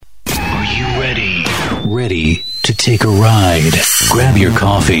you ready? Ready to take a ride? Grab your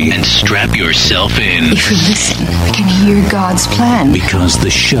coffee and strap yourself in. If we listen, we can hear God's plan. Because the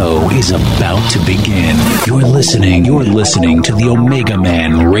show is about to begin. You're listening to the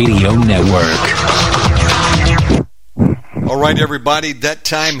Omegaman Radio Network. All right, everybody, that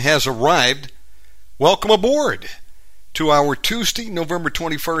time has arrived. Welcome aboard to our Tuesday, November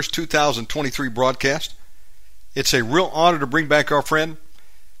 21st, 2023 broadcast. It's a real honor to bring back our friend,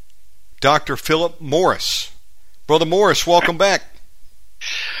 Dr. Phillip Morris. Brother Morris, welcome back.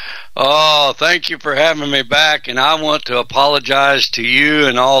 Oh, thank you for having me back, and I want to apologize to you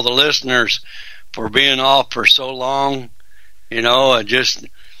and all the listeners for being off for so long. You know,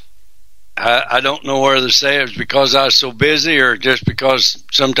 I don't know whether to say it was because I was so busy or just because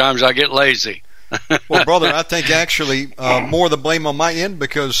sometimes I get lazy. Well, brother, I think actually more the blame on my end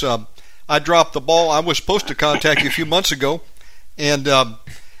because I dropped the ball. I was supposed to contact you a few months ago, and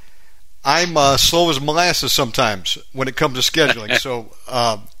I'm slow as molasses sometimes when it comes to scheduling. So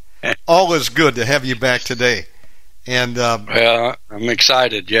all is good to have you back today. And well, I'm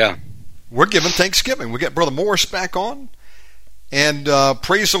excited, yeah. We're giving Thanksgiving. We got Brother Morris back on, and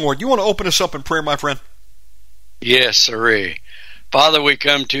praise the Lord. You want to open us up in prayer, my friend? Yes, sirree. Father, we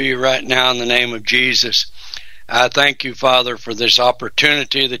come to you right now in the name of Jesus. I thank you, Father, for this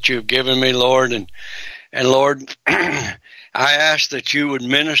opportunity that you've given me, Lord. And Lord, I ask that you would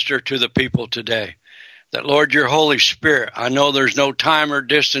minister to the people today. That, Lord, your Holy Spirit, I know there's no time or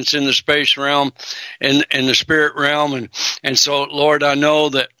distance in the space realm, in the spirit realm. And so, Lord, I know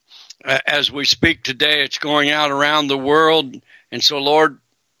that as we speak today, it's going out around the world. And so, Lord,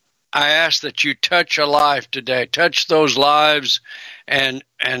 I ask that you touch a life today, touch those lives and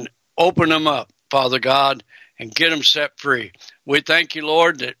open them up, Father God, and get them set free. We thank you,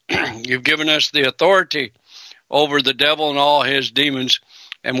 Lord, that you've given us the authority over the devil and all his demons,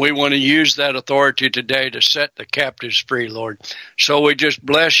 and we want to use that authority today to set the captives free, Lord. So we just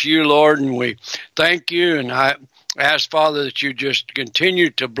bless you, Lord, and we thank you, and I ask, Father, that you just continue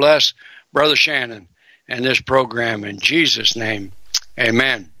to bless Brother Shannon and this program. In Jesus' name,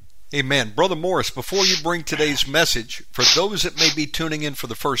 amen. Amen. Brother Morris, before you bring today's message, for those that may be tuning in for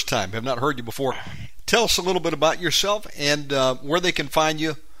the first time, have not heard you before, tell us a little bit about yourself and where they can find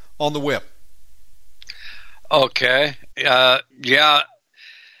you on the web. Okay. Yeah,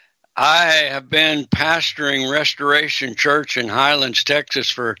 I have been pastoring Restoration Church in Highlands, Texas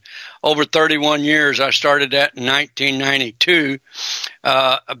for over 31 years. I started that in 1992.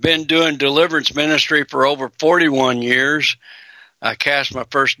 I've been doing deliverance ministry for over 41 years. I cast my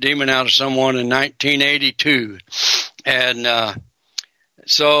first demon out of someone in 1982. And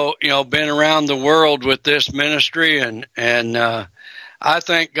so, you know, been around the world with this ministry. And I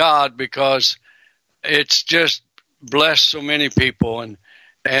thank God because it's just blessed so many people.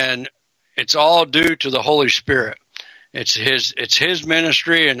 And it's all due to the Holy Spirit. It's his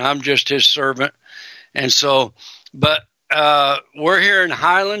ministry, and I'm just his servant. And so, but we're here in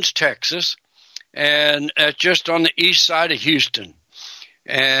Highlands, Texas. And that's just on the east side of Houston.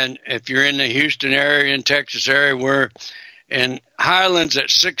 And if you're in the Houston area, in Texas area, we're in Highlands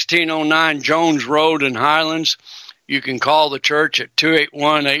at 1609 Jones Road in Highlands. You can call the church at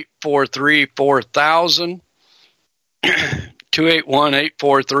 281-843-4000,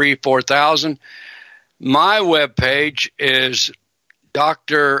 281-843-4000. My webpage is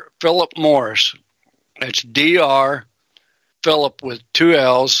Dr. Phillip Morris. It's Dr. Phillip with two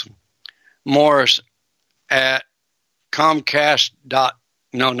L's. Morris at Comcast.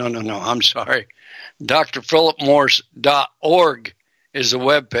 I'm sorry. drphillipmorris.org is the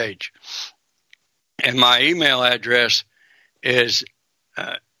webpage. And my email address is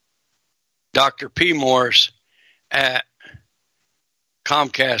drpmorris at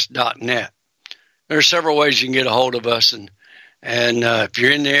comcast.net. There are several ways you can get a hold of us. And if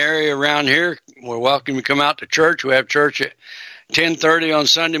you're in the area around here, we're welcome to come out to church. We have church at 10:30 on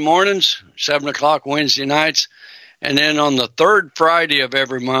Sunday mornings, 7 o'clock Wednesday nights. And then on the third Friday of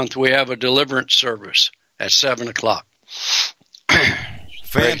every month, we have a deliverance service at 7 o'clock.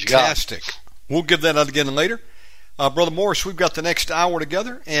 Fantastic. We'll give that out again later. Brother Morris, we've got the next hour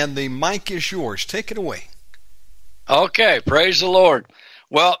together, and the mic is yours. Take it away. Okay, praise the Lord.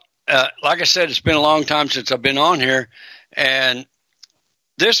 Well, like I said, it's been a long time since I've been on here, and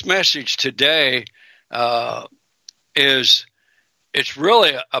this message today it's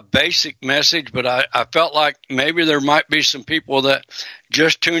really a basic message, but I felt like maybe there might be some people that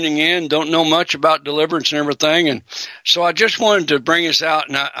just tuning in don't know much about deliverance and everything, and so I just wanted to bring this out,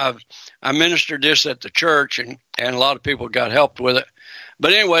 and I ministered this at the church, and a lot of people got helped with it.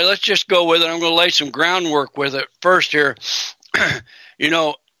 But anyway, let's just go with it. I'm going to lay some groundwork with it first here. You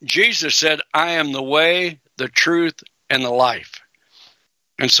know, Jesus said, I am the way, the truth, and the life.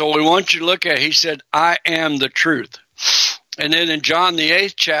 And so we want you to look at, he said, I am the truth. And then in John, the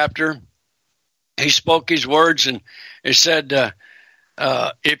 8th chapter, he spoke these words and he said,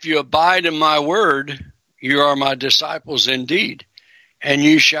 if you abide in my word, you are my disciples indeed, and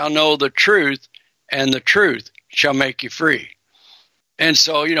you shall know the truth, and the truth shall make you free. And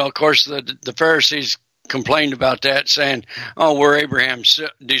so, of course, the Pharisees complained about that, saying, oh, we're Abraham's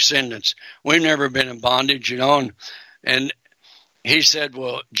descendants. We've never been in bondage, And he said,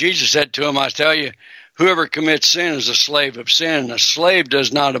 well, Jesus said to him, I tell you, whoever commits sin is a slave of sin. A slave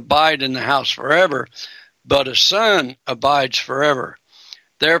does not abide in the house forever, but a son abides forever.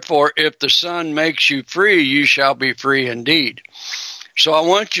 Therefore, if the Son makes you free, you shall be free indeed. So I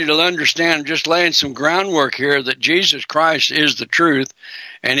want you to understand, just laying some groundwork here, that Jesus Christ is the truth.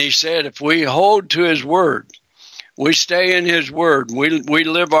 And he said, if we hold to his word, we stay in his word, we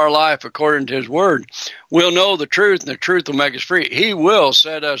live our life according to his word, we'll know the truth, and the truth will make us free. He will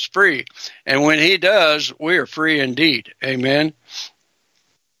set us free. And when he does, we are free indeed. Amen.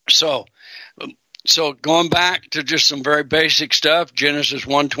 So going back to just some very basic stuff, Genesis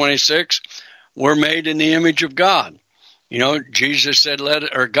 1:26, we're made in the image of God. Jesus said,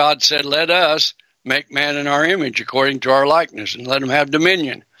 God said, let us make man in our image according to our likeness and let him have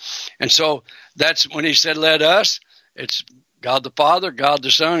dominion. And so that's when he said, let us, it's God the Father, God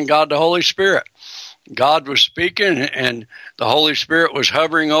the Son, and God the Holy Spirit. God was speaking and the Holy Spirit was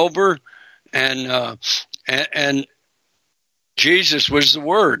hovering over, and Jesus was the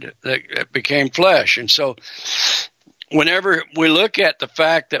Word that became flesh. And so whenever we look at the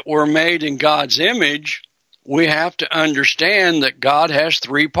fact that we're made in God's image, we have to understand that God has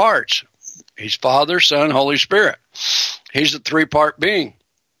three parts. He's Father, Son, Holy Spirit. He's a three-part being.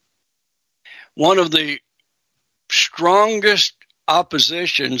 One of the strongest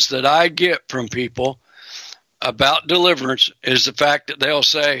oppositions that I get from people about deliverance is the fact that they'll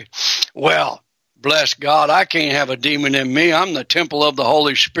say, well, bless God, I can't have a demon in me. I'm the temple of the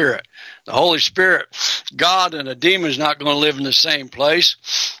Holy Spirit. The Holy Spirit, God and a demon is not going to live in the same place.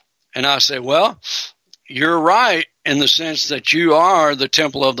 And I say, well, you're right in the sense that you are the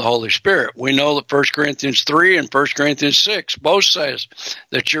temple of the Holy Spirit. We know that 1 Corinthians 3 and 1 Corinthians 6 both says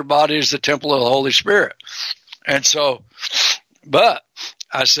that your body is the temple of the Holy Spirit. And so, but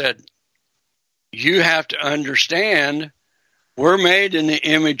I said, you have to understand we're made in the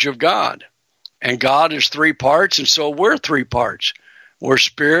image of God. And God is three parts, and so we're three parts. We're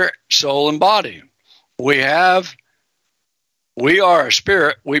spirit, soul, and body. We are a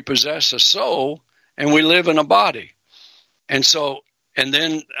spirit, we possess a soul, and we live in a body. And so, and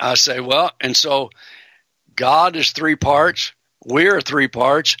then I say, well, and so God is three parts, we are three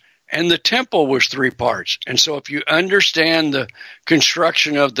parts, and the temple was three parts. And so if you understand the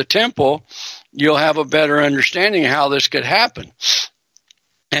construction of the temple, you'll have a better understanding of how this could happen.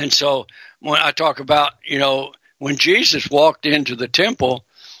 And so when I talk about, when Jesus walked into the temple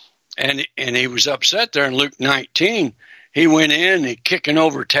and he was upset there in Luke 19, he went in, he kicking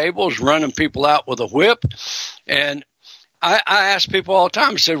over tables, running people out with a whip. And I ask people all the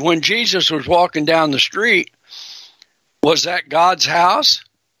time, I said, when Jesus was walking down the street, was that God's house?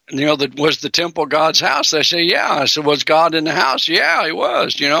 Was the temple God's house? They say, yeah. I said, was God in the house? Yeah, he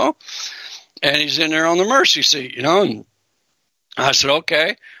was, and he's in there on the mercy seat, and I said,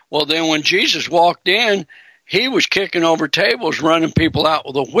 okay. Well, then when Jesus walked in, he was kicking over tables, running people out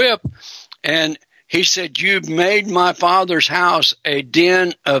with a whip. And he said, you've made my Father's house a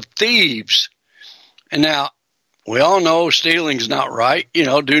den of thieves. And now we all know stealing's not right.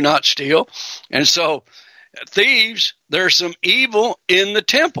 Do not steal. And so thieves, there's some evil in the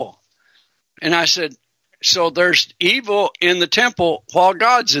temple. And I said, so there's evil in the temple while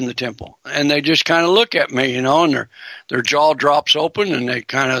God's in the temple. And they just kind of look at me, and their jaw drops open and they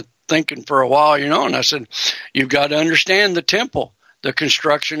kind of thinking for a while, and I said, you've got to understand the temple, the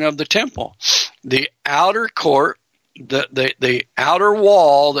construction of the temple, the outer court, the outer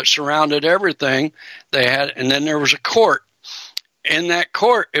wall that surrounded everything they had. And then there was a court. In that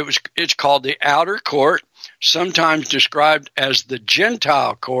court, it's called the outer court, sometimes described as the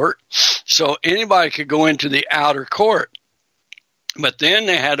Gentile court. So anybody could go into the outer court. But then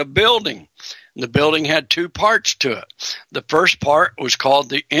they had a building. The building had two parts to it. The first part was called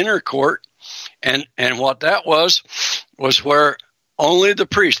the inner court. And what that was where only the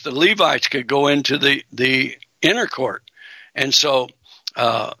priests, the Levites, could go into the inner court. And so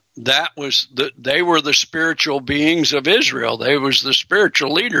they were the spiritual beings of Israel. They was the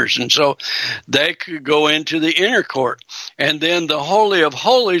spiritual leaders, and so they could go into the inner court. And then the Holy of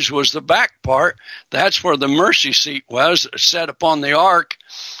Holies was the back part. That's where the mercy seat was, set upon the ark,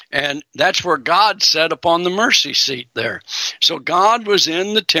 and that's where God sat upon the mercy seat there. So God was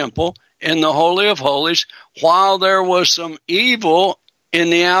in the temple, in the Holy of Holies, while there was some evil in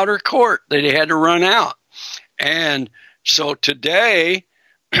the outer court that he had to run out. And so today,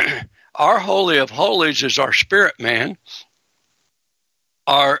 our Holy of Holies is our spirit man.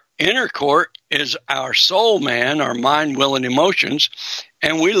 Our inner court is our soul man, our mind, will, and emotions.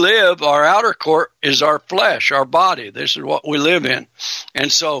 And our outer court is our flesh, our body. This is what we live in.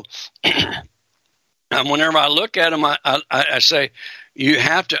 And so whenever I look at them, I say, you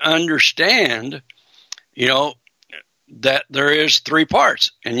have to understand, that there is three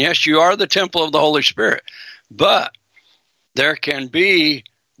parts. And yes, you are the temple of the Holy Spirit. But there can be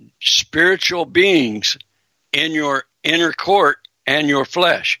spiritual beings in your inner court and your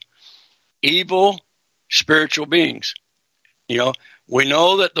flesh. Evil spiritual beings. We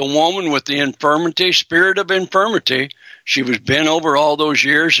know that the woman with the infirmity, spirit of infirmity, she was bent over all those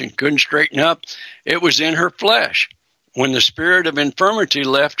years and couldn't straighten up. It was in her flesh. When the spirit of infirmity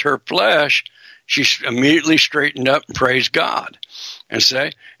left her flesh, she immediately straightened up and praised God. And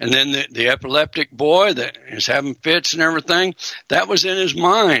then the epileptic boy that is having fits and everything, that was in his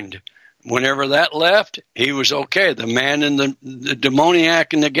mind. Whenever that left, he was okay. The man in the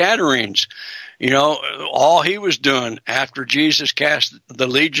demoniac and the Gadarenes, all he was doing after Jesus cast the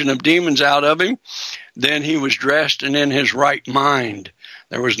legion of demons out of him, then he was dressed and in his right mind.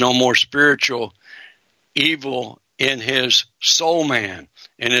 There was no more spiritual evil in his soul man,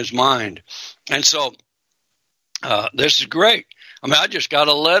 in his mind. And so this is great. I just got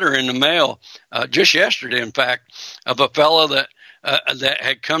a letter in the mail just yesterday, in fact, of a fellow that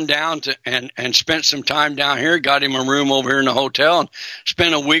had come down and spent some time down here, got him a room over here in the hotel, and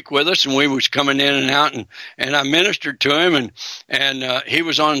spent a week with us. And we was coming in and out, and I ministered to him, and he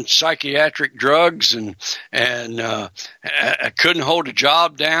was on psychiatric drugs and couldn't hold a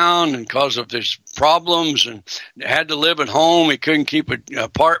job down and because of his problems, and had to live at home. He couldn't keep an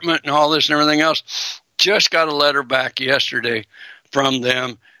apartment and all this and everything else. Just got a letter back yesterday from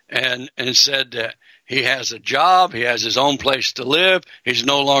them and said that he has a job, he has his own place to live, he's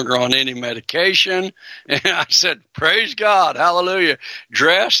no longer on any medication. And I said, praise God, hallelujah,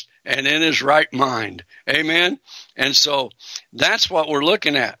 dressed and in his right mind. Amen. And so that's what we're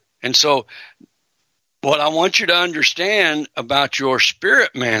looking at. And so what I want you to understand about your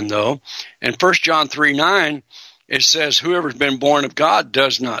spirit man, though, in 1 John 3:9, it says, whoever's been born of God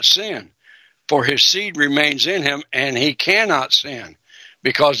does not sin, for his seed remains in him, and he cannot sin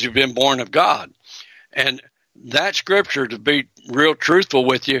because he's been born of God. And that scripture, to be real truthful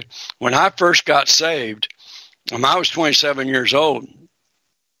with you, when I first got saved, I was 27 years old.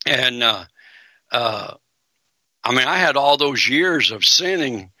 And, I had all those years of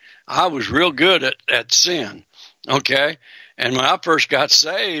sinning. I was real good at sin. Okay. And when I first got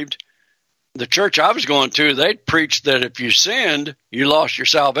saved, the church I was going to, they preached that if you sinned, you lost your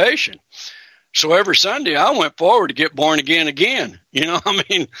salvation. So every Sunday I went forward to get born again,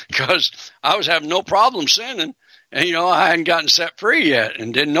 because I was having no problem sinning, and, I hadn't gotten set free yet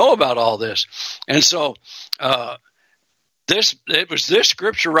and didn't know about all this. And so, it was this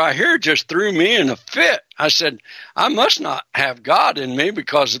scripture right here just threw me in a fit. I said, I must not have God in me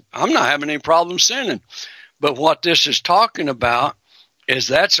because I'm not having any problem sinning. But what this is talking about is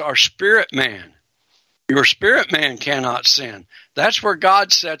that's our spirit man. Your spirit man cannot sin. That's where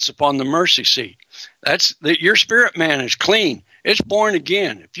God sits upon the mercy seat. Your spirit man is clean. It's born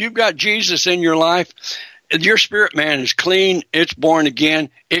again. If you've got Jesus in your life, your spirit man is clean. It's born again.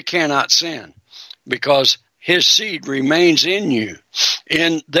 It cannot sin because his seed remains in you,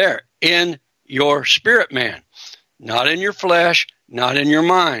 in your spirit man, not in your flesh, not in your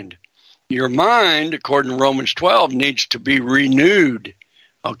mind. Your mind, according to Romans 12, needs to be renewed.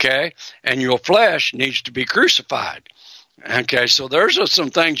 Okay, and your flesh needs to be crucified. Okay, so there's some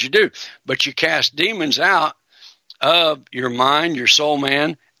things you do, but you cast demons out of your mind, your soul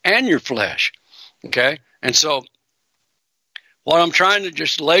man, and your flesh. Okay, and so what I'm trying to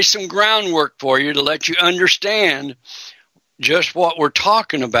just lay some groundwork for you to let you understand just what we're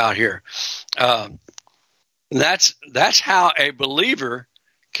talking about here. That's how a believer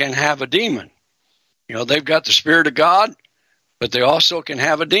can have a demon. They've got the Spirit of God, but they also can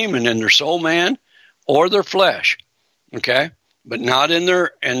have a demon in their soul man or their flesh, okay? But not in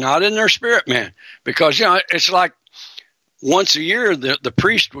their spirit man, because it's like once a year the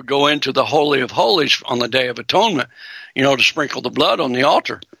priest would go into the Holy of Holies on the Day of Atonement, to sprinkle the blood on the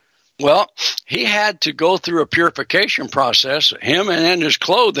altar. Well, he had to go through a purification process, him and his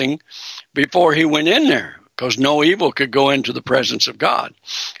clothing, before he went in there, because no evil could go into the presence of God.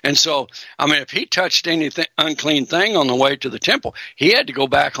 And so, if he touched anything unclean thing on the way to the temple, he had to go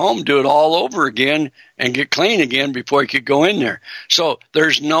back home, do it all over again, and get clean again before he could go in there. So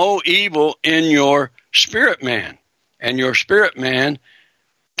there's no evil in your spirit man, and your spirit man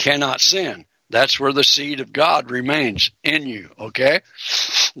cannot sin. That's where the seed of God remains in you, okay?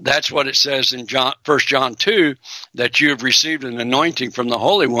 That's what it says in 1 John 2, that you have received an anointing from the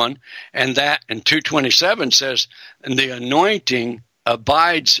Holy One, and that in 2:27 says, and the anointing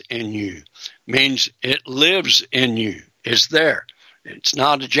abides in you, means it lives in you. It's there. It's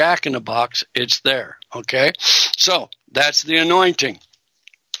not a jack-in-the-box. It's there, okay? So that's the anointing.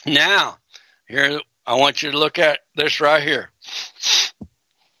 Now, here, I want you to look at this right here.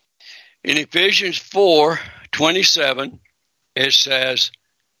 In Ephesians 4:27, it says,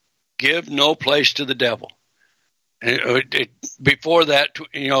 give no place to the devil. And before that,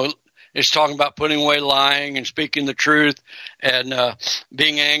 it's talking about putting away lying and speaking the truth and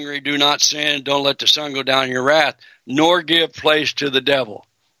being angry, do not sin, don't let the sun go down in your wrath, nor give place to the devil.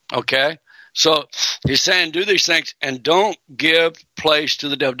 Okay? So he's saying do these things and don't give place to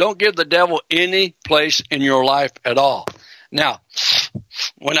the devil. Don't give the devil any place in your life at all. Now,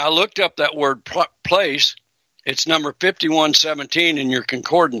 when I looked up that word place, it's number 5117 in your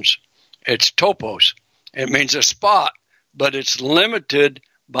concordance. It's topos. It means a spot, but it's limited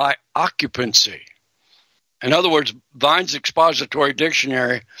by occupancy. In other words, Vine's Expository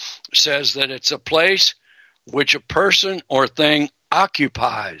Dictionary says that it's a place which a person or thing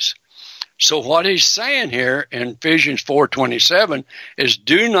occupies. So what he's saying here in Ephesians 4:27 is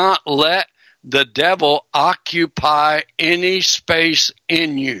do not let the devil occupy any space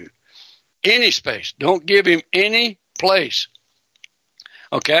in you. Any space. Don't give him any place.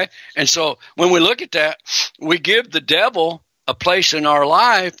 Okay? And so when we look at that, we give the devil a place in our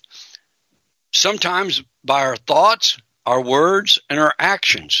life, sometimes by our thoughts, our words, and our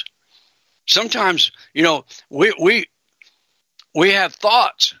actions. Sometimes, we have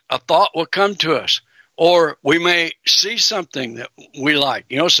thoughts. A thought will come to us. Or we may see something that we like.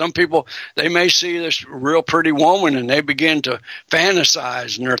 Some people, they may see this real pretty woman and they begin to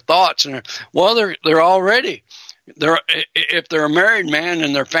fantasize in their thoughts. And they're already, if they're a married man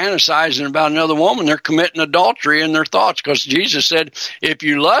and they're fantasizing about another woman, they're committing adultery in their thoughts, because Jesus said, if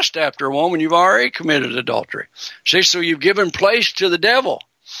you lust after a woman, you've already committed adultery. See, so you've given place to the devil.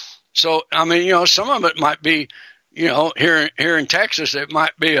 So, some of it might be, here in Texas, it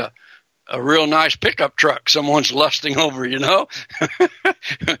might be a real nice pickup truck someone's lusting over,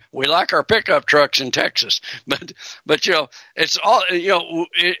 We like our pickup trucks in Texas. But it's all,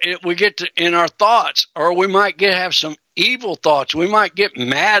 we get to in our thoughts, or we might have some evil thoughts. We might get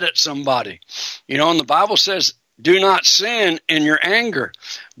mad at somebody. And the Bible says, do not sin in your anger.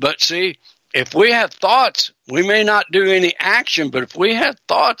 But see, if we have thoughts, we may not do any action, but if we have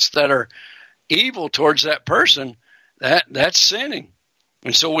thoughts that are evil towards that person, that's sinning.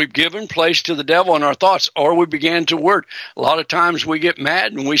 And so we've given place to the devil in our thoughts, or we began to word. A lot of times we get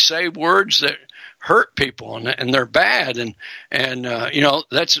mad and we say words that hurt people, and they're bad, and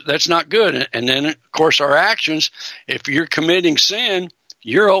that's not good. And then, of course, our actions, if you're committing sin,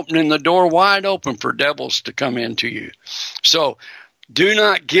 you're opening the door wide open for devils to come into you. So do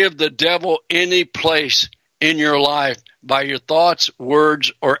not give the devil any place in your life by your thoughts,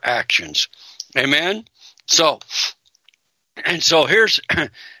 words, or actions. Amen? So here's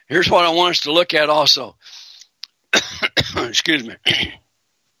what I want us to look at also. Excuse me.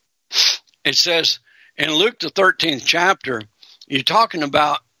 It says in Luke the 13th chapter, you're talking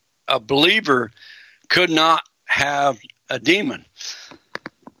about a believer could not have a demon.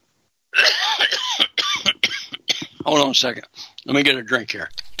 Hold on a second. Let me get a drink here.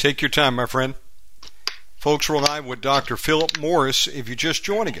 Take your time, my friend. Folks, we're live with Dr. Phillip Morris. If you're just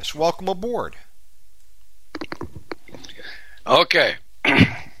joining us, welcome aboard. Okay.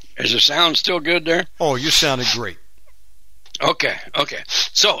 Is the sound still good there? Oh, you sounded great. Okay.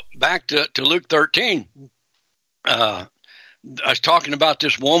 So back to Luke 13. I was talking about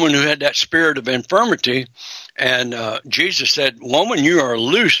this woman who had that spirit of infirmity, and Jesus said, "Woman, you are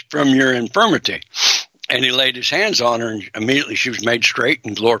loosed from your infirmity." And he laid his hands on her, and immediately she was made straight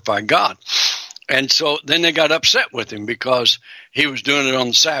and glorified God. And so then they got upset with him because he was doing it on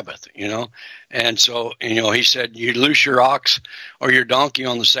the Sabbath, And so, he said, you loose your ox or your donkey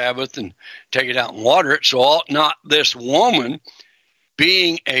on the Sabbath and take it out and water it. So ought not this woman,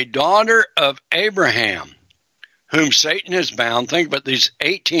 being a daughter of Abraham, whom Satan has bound, think about these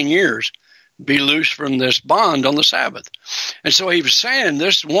 18 years, be loosed from this bond on the Sabbath. And so he was saying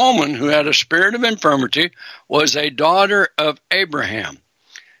this woman who had a spirit of infirmity was a daughter of Abraham.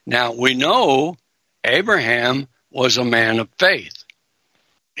 Now, we know Abraham was a man of faith.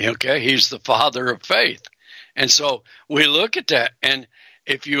 Okay, he's the father of faith. And so we look at that, and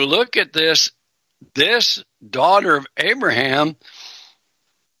if you look at this daughter of Abraham,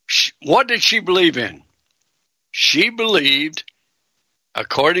 what did she believe in? She believed,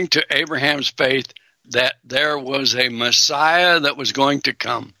 according to Abraham's faith, that there was a Messiah that was going to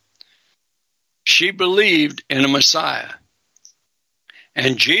come. She believed in a Messiah.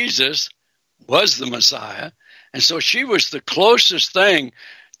 And Jesus was the Messiah. And so she was the closest thing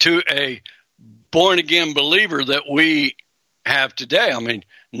to a born-again believer that we have today. I mean,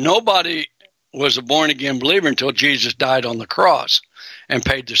 nobody was a born-again believer until Jesus died on the cross and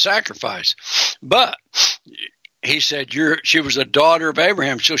paid the sacrifice. But he said she was a daughter of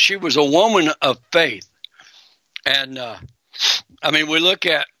Abraham, so she was a woman of faith. And, we look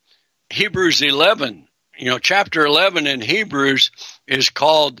at Hebrews 11. Chapter 11 in Hebrews is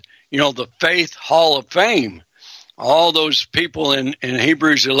called, the Faith Hall of Fame. All those people in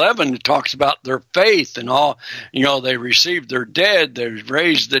Hebrews 11, it talks about their faith and all, they received their dead, they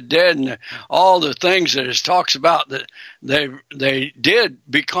raised the dead, and all the things that it talks about that they did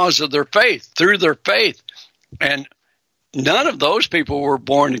because of their faith, through their faith. And none of those people were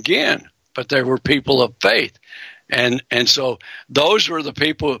born again, but they were people of faith. And so those were the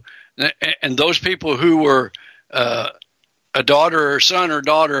people, and those people who were a daughter or son or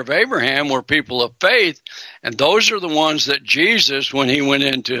daughter of Abraham were people of faith, and those are the ones that Jesus, when he went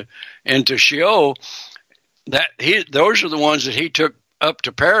into Sheol, those are the ones that he took up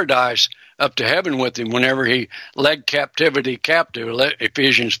to paradise, up to heaven with him whenever he led captivity captive,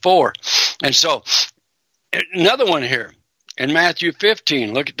 Ephesians 4. And so another one here in Matthew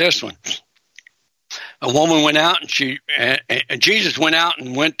 15, look at this one. A woman went out, and Jesus went out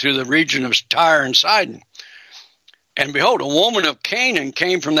and went to the region of Tyre and Sidon. And behold, a woman of Canaan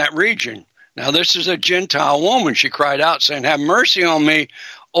came from that region. Now, this is a Gentile woman. She cried out, saying, "Have mercy on me,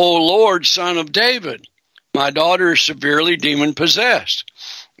 O Lord, Son of David. My daughter is severely demon-possessed."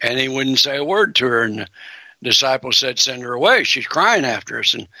 And he wouldn't say a word to her. And the disciple said, "Send her away. She's crying after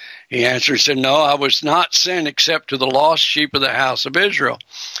us." And he answered and said, "No, I was not sent except to the lost sheep of the house of Israel."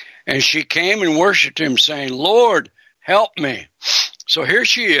 And she came and worshipped him, saying, "Lord, help me." So here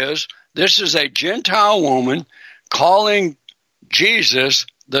she is. This is a Gentile woman calling Jesus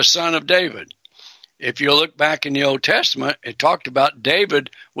the Son of David. If you look back in the Old Testament, it talked about David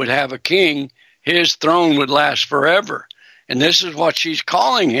would have a king, his throne would last forever. And this is what she's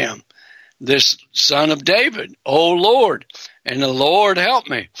calling him, this Son of David, "O Lord," and the Lord help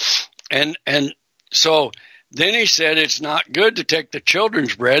me. And so then he said it's not good to take the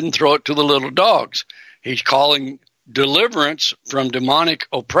children's bread and throw it to the little dogs. He's calling deliverance from demonic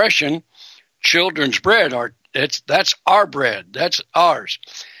oppression children's bread. That's our bread. That's ours.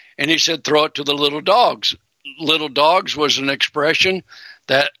 And he said, throw it to the little dogs. Little dogs was an expression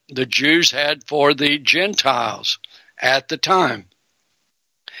that the Jews had for the Gentiles at the time.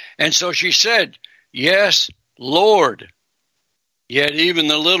 And so she said, "Yes, Lord. Yet even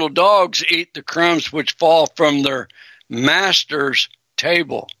the little dogs eat the crumbs which fall from their master's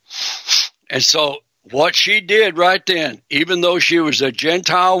table." And so what she did right then, even though she was a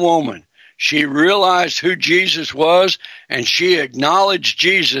Gentile woman, she realized who Jesus was, and she acknowledged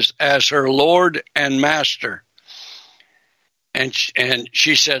Jesus as her Lord and Master. And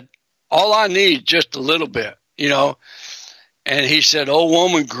she said, "All I need, just a little bit, And he said, "O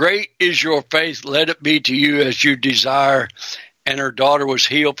woman, great is your faith. Let it be to you as you desire." And her daughter was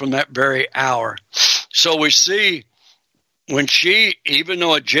healed from that very hour. So we see when she, even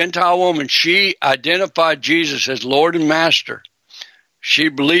though a Gentile woman, she identified Jesus as Lord and Master. She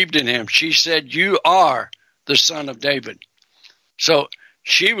believed in him. She said, "You are the Son of David." So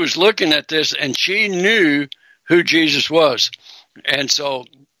she was looking at this, and she knew who Jesus was. And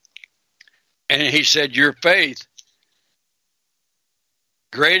he said, "Your faith,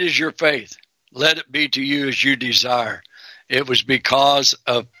 great is your faith. Let it be to you as you desire." It was because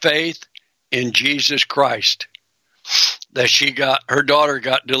of faith in Jesus Christ that her daughter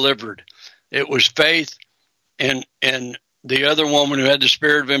got delivered. It was faith in the other woman who had the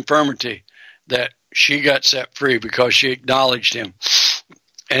spirit of infirmity that she got set free because she acknowledged him.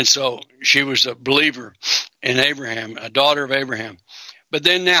 And so she was a believer in Abraham, a daughter of Abraham. But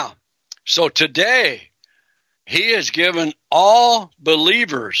then now, so today, he has given all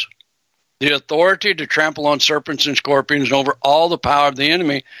believers the authority to trample on serpents and scorpions and over all the power of the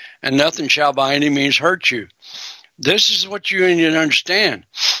enemy, and nothing shall by any means hurt you. This is what you need to understand.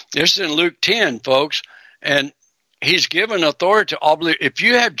 This is in Luke 10, folks. And he's given authority to all believers. If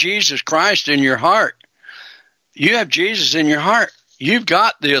you have Jesus Christ in your heart, you have Jesus in your heart, you've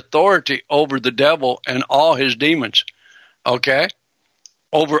got the authority over the devil and all his demons, okay?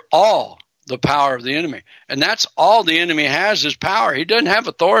 Over all the power of the enemy. And that's all the enemy has is power. He doesn't have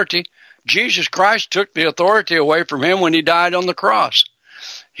authority. Jesus Christ took the authority away from him when he died on the cross.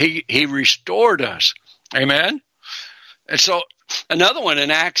 He restored us. Amen? And so another one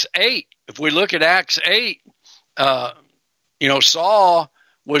in Acts 8. If we look at Acts 8, Saul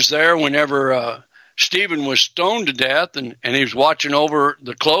was there whenever Stephen was stoned to death, and he was watching over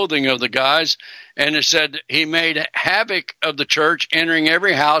the clothing of the guys, and it said he made havoc of the church, entering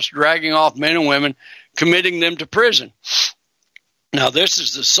every house, dragging off men and women, committing them to prison. Now, this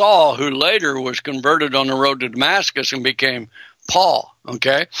is the Saul who later was converted on the road to Damascus and became Paul,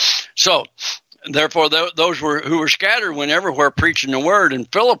 okay? So, therefore, those who were scattered went everywhere preaching the word, and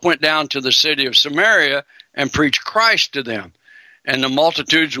Philip went down to the city of Samaria and preached Christ to them. And the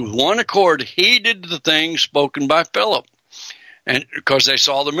multitudes with one accord heeded the things spoken by Philip, and because they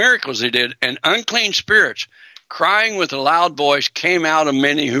saw the miracles he did. And unclean spirits, crying with a loud voice, came out of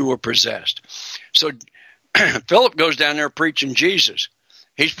many who were possessed. So Philip goes down there preaching Jesus.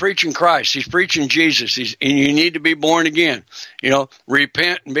 He's preaching Christ. He's preaching Jesus. And you need to be born again.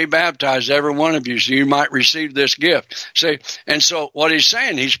 Repent and be baptized, every one of you, so you might receive this gift. And so what he's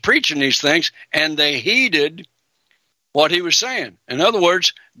saying, he's preaching these things, and they heeded what he was saying. In other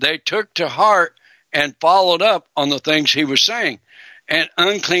words, they took to heart and followed up on the things he was saying. And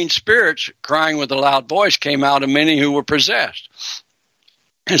unclean spirits, crying with a loud voice, came out of many who were possessed.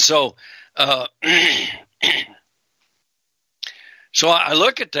 And so, so I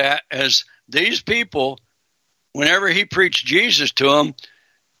look at that as these people, whenever he preached Jesus to them,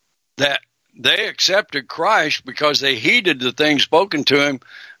 that they accepted Christ because they heeded the things spoken to him,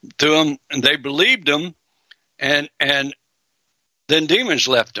 and they believed him. And then demons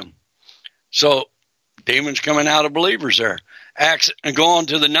left them. So demons coming out of believers there. Acts, and go on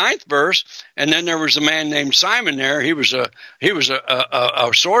to the 9th verse, and then there was a man named Simon there. He was a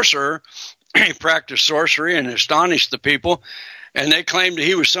sorcerer. He practiced sorcery and astonished the people, and they claimed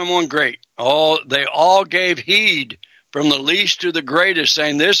he was someone great. They all gave heed, from the least to the greatest,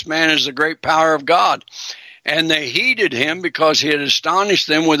 saying, "This man is the great power of God." And they heeded him because he had astonished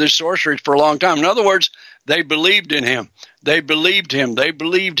them with his sorceries for a long time. In other words, they believed in him. They believed him. They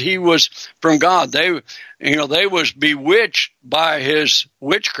believed he was from God. They was bewitched by his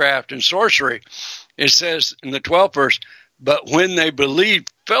witchcraft and sorcery. It says in the 12th verse, "But when they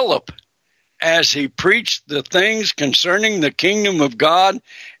believed Philip, as he preached the things concerning the kingdom of God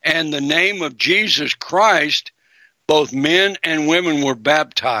and the name of Jesus Christ, both men and women were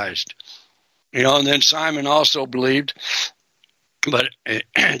baptized." And then Simon also believed, but it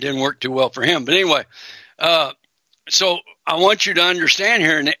didn't work too well for him. But anyway, so I want you to understand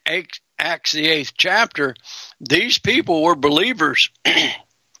here in Acts, the 8th chapter, these people were believers,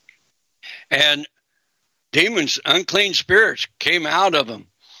 and demons, unclean spirits came out of them,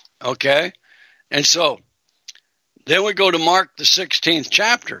 okay? And so then we go to Mark, the 16th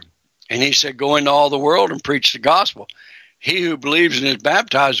chapter, and he said, "Go into all the world and preach the gospel. He who believes and is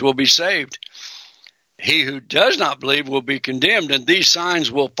baptized will be saved. He who does not believe will be condemned, and these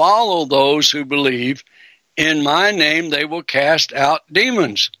signs will follow those who believe. In my name they will cast out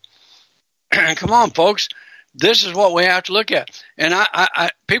demons." Come on, folks. This is what we have to look at. And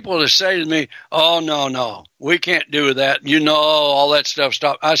I people will say to me, "Oh, no, we can't do that. All that stuff,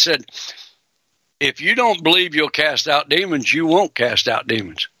 stop." I said, if you don't believe you'll cast out demons, you won't cast out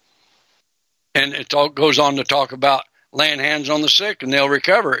demons. And it goes on to talk about laying hands on the sick and they'll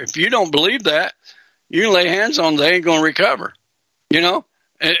recover. If you don't believe that, you can lay hands on them, they ain't going to recover.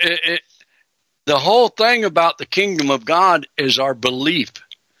 The whole thing about the kingdom of God is our belief.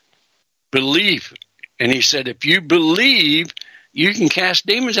 Belief. And he said, if you believe, you can cast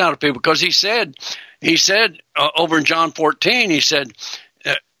demons out of people. Because he said over in John 14, he said,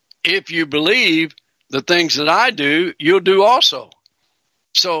 if you believe the things that I do, you'll do also.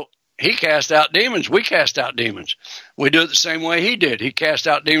 So he cast out demons. We cast out demons. We do it the same way he did. He cast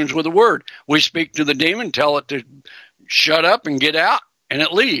out demons with a word. We speak to the demon, tell it to shut up and get out, and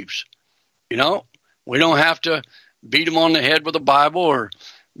it leaves. We don't have to beat them on the head with a Bible or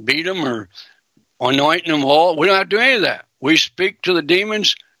beat them or anoint them all. We don't have to do any of that. We speak to the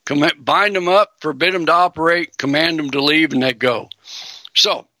demons, bind them up, forbid them to operate, command them to leave, and they go.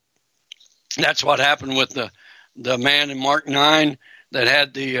 So that's what happened with the man in Mark 9 that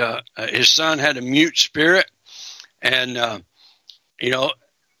had his son had a mute spirit, and they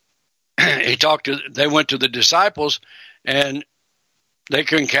went to the disciples, and they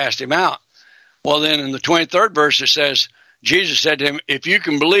couldn't cast him out. Well, then in the 23rd verse, it says, Jesus said to him, if you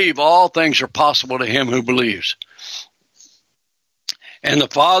can believe, all things are possible to him who believes. And the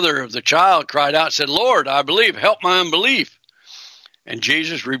father of the child cried out and said, Lord, I believe, help my unbelief. And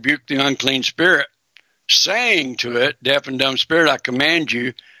Jesus rebuked the unclean spirit, saying to it, deaf and dumb spirit, I command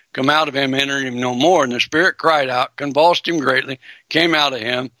you, come out of him, enter him no more. And the spirit cried out, convulsed him greatly, came out of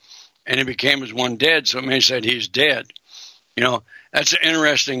him, and he became as one dead. So many said he's dead. You know, that's an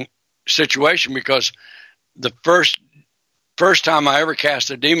interesting situation, because the first time I ever cast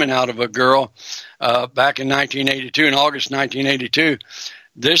a demon out of a girl back in 1982, in August 1982,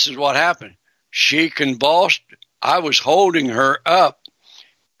 this is what happened. She convulsed. I was holding her up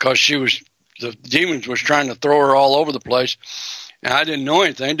because the demons was trying to throw her all over the place. And I didn't know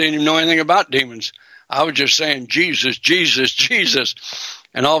anything, didn't even know anything about demons. I was just saying, Jesus, Jesus, Jesus.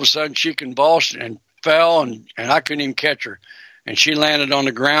 And all of a sudden she convulsed and fell, and I couldn't even catch her. And she landed on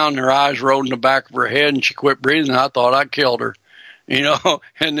the ground, and her eyes rolled in the back of her head, and she quit breathing. I thought I killed her, you know,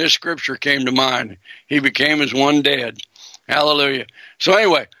 and this scripture came to mind. He became as one dead. Hallelujah. So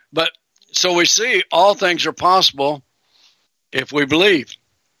anyway, so we see all things are possible if we believe.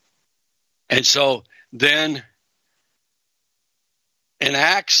 And so then in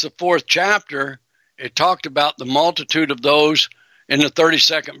Acts, the 4th chapter, it talked about the multitude of those in the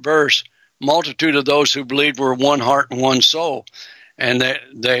 32nd verse, multitude of those who believed were one heart and one soul. And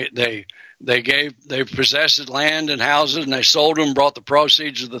they possessed land and houses, and they sold them, brought the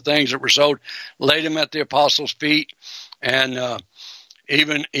proceeds of the things that were sold, laid them at the apostles' feet. And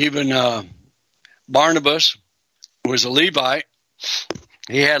even Barnabas was a Levite.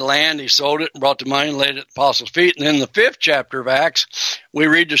 He had land, he sold it, and brought the money and laid it at the apostles' feet. And then in the 5th chapter of Acts, we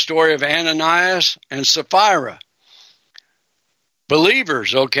read the story of Ananias and Sapphira.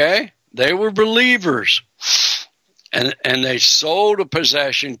 Believers, okay? They were believers. And they sold a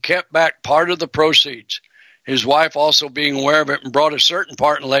possession, kept back part of the proceeds. His wife also being aware of it, and brought a certain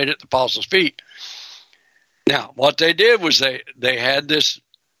part and laid it at the apostles' feet. Now, what they did was they had this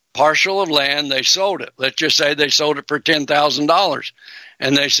parcel of land, they sold it. Let's just say they sold it for $10,000.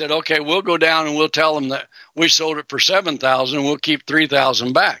 And they said, okay, we'll go down and we'll tell them that we sold it for $7,000 and we'll keep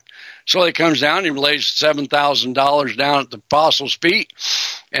 $3,000 back. So he comes down, he lays $7,000 down at the apostles' feet.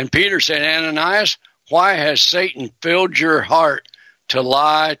 And Peter said, Ananias, why has Satan filled your heart to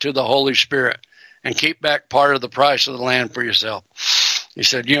lie to the Holy Spirit and keep back part of the price of the land for yourself? He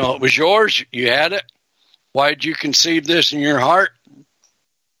said, you know, it was yours. You had it. Why did you conceive this in your heart?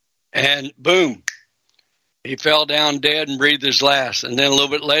 And boom, he fell down dead and breathed his last. And then a little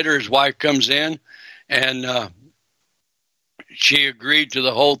bit later, his wife comes in, and she agreed to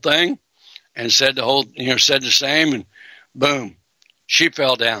the whole thing and said said the same. And boom, she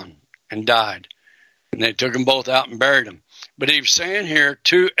fell down and died. And they took them both out and buried them. But he was saying here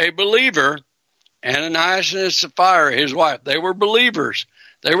to a believer, Ananias and Sapphira, his wife, they were believers.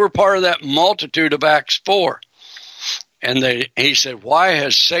 They were part of that multitude of Acts 4. And he said, why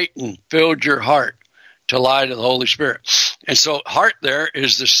has Satan filled your heart to lie to the Holy Spirit? And so heart there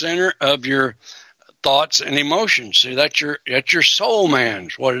is the center of your thoughts and emotions. See, that's your soul, man,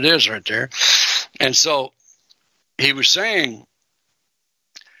 is what it is right there. And so he was saying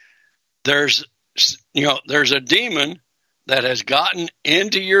there's a demon that has gotten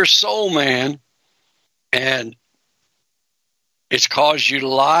into your soul, man, and it's caused you to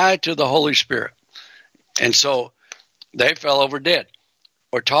lie to the Holy Spirit. And so they fell over dead.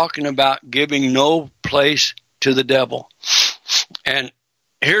 We're talking about giving no place to the devil. And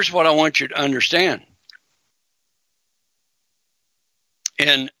here's what I want you to understand.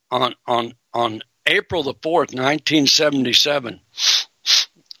 On April the 4th, 1977,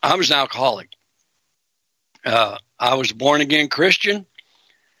 I was an alcoholic. I was a born-again Christian,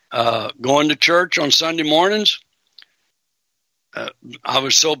 going to church on Sunday mornings. I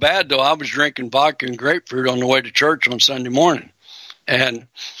was so bad, though, I was drinking vodka and grapefruit on the way to church on Sunday morning. And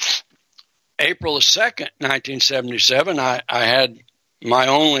April the 2nd, 1977, I had my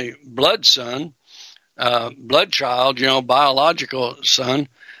only blood son, blood child, biological son.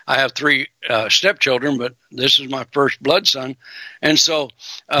 I have 3 stepchildren, but this is my first blood son. And so,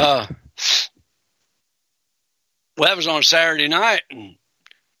 that was on Saturday night. And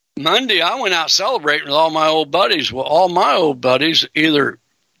Monday, I went out celebrating with all my old buddies. Well, all my old buddies either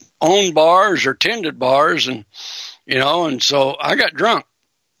owned bars or tended bars, and so I got drunk.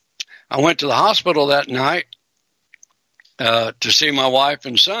 I went to the hospital that night to see my wife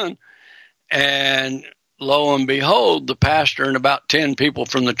and son, and lo and behold, the pastor and about 10 people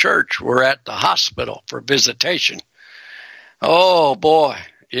from the church were at the hospital for visitation. Oh, boy,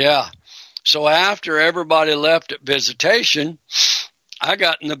 yeah. So after everybody left at visitation, I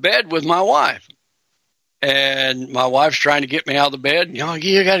got in the bed with my wife. And my wife's trying to get me out of the bed.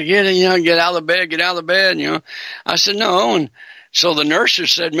 You got to get in, get out of the bed, I said, no. And so the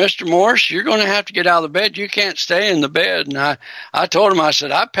nurses said, Mr. Morse, you're going to have to get out of the bed. You can't stay in the bed. And I told him, I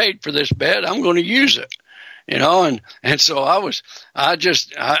said, I paid for this bed. I'm going to use it. And so I was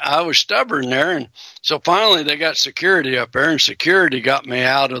stubborn there. And so finally they got security up there, and security got me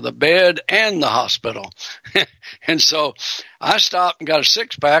out of the bed and the hospital. And so I stopped and got a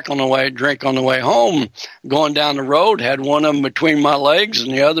 6-pack drink on the way home, going down the road, had one of them between my legs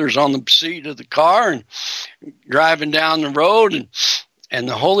and the others on the seat of the car, and driving down the road, and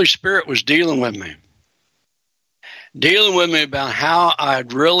the Holy Spirit was dealing with me about how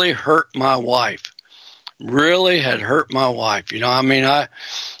I'd really hurt my wife. Really had hurt my wife.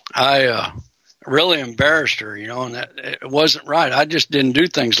 I really embarrassed her, and that it wasn't right. I just didn't do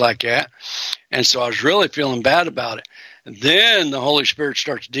things like that. And so I was really feeling bad about it. And then the Holy Spirit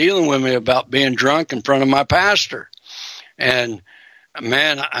starts dealing with me about being drunk in front of my pastor. And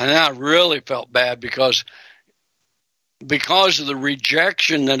man, I really felt bad because of the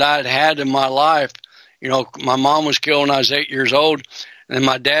rejection that I'd had in my life. My mom was killed when I was 8 years old. And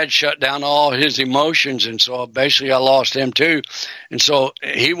my dad shut down all his emotions, and so basically I lost him too. And so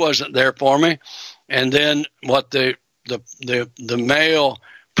he wasn't there for me. And then what the male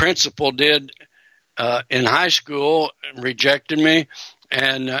principal did in high school, rejected me,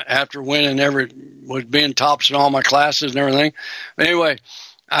 and after winning was being tops in all my classes and everything. But anyway,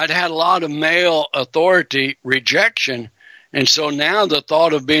 I'd had a lot of male authority rejection. And so now the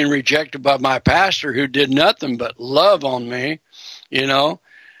thought of being rejected by my pastor, who did nothing but love on me, it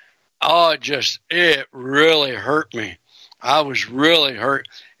really hurt me. I was really hurt.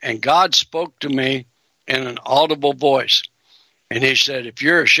 And God spoke to me in an audible voice. And he said, if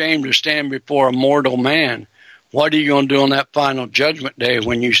you're ashamed to stand before a mortal man, what are you going to do on that final judgment day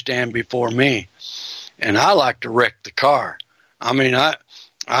when you stand before me? And I like to wreck the car. I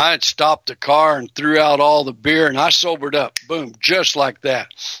had stopped the car and threw out all the beer, and I sobered up. Boom, just like that.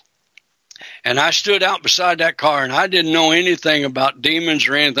 And I stood out beside that car, and I didn't know anything about demons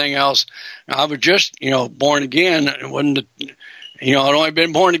or anything else. I was just, born again. It wasn't, I'd only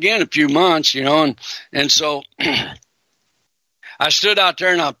been born again a few months, and so I stood out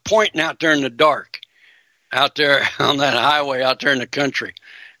there, and I'm pointing out there in the dark, out there on that highway out there in the country.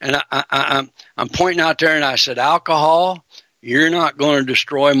 And I'm pointing out there, and I said, alcohol, you're not going to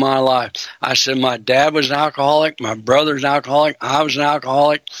destroy my life. I said, my dad was an alcoholic. My brother's an alcoholic. I was an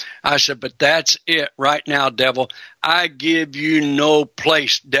alcoholic. I said, but that's it right now, devil. I give you no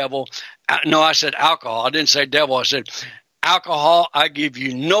place, devil. No, I said alcohol. I didn't say devil. I said, alcohol, I give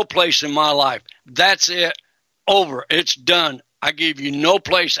you no place in my life. That's it. Over. It's done. I give you no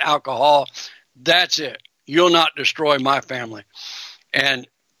place, alcohol. That's it. You'll not destroy my family. And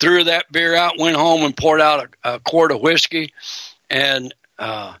threw that beer out, went home and poured out a quart of whiskey. And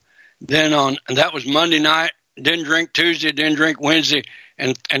and that was Monday night. Didn't drink Tuesday, didn't drink Wednesday.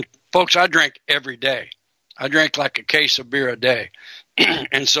 And folks, I drank every day. I drank like a case of beer a day.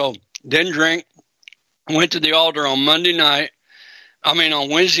 And so didn't drink. Went to the altar on Wednesday night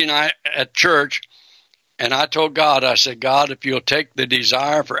at church. And I told God, I said, God, if you'll take the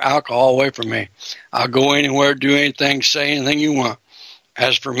desire for alcohol away from me, I'll go anywhere, do anything, say anything you want.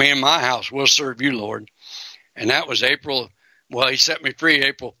 As for me and my house, we'll serve you, Lord. And that was he set me free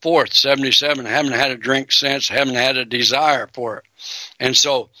April 4th, 77. I haven't had a drink since, haven't had a desire for it. And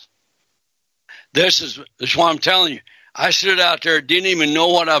so this is what I'm telling you. I stood out there, didn't even know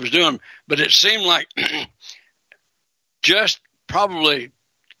what I was doing, but it seemed like just probably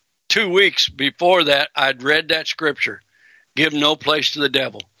 2 weeks before that, I'd read that scripture, give no place to the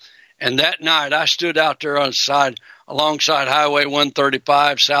devil. And that night, I stood out there alongside Highway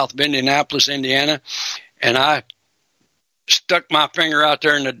 135, south of Indianapolis, Indiana, and I stuck my finger out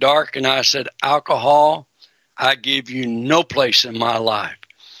there in the dark, and I said, alcohol, I give you no place in my life.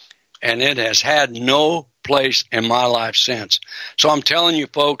 And it has had no place in my life since. So I'm telling you,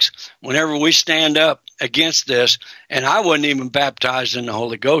 folks, whenever we stand up against this, and I wasn't even baptized in the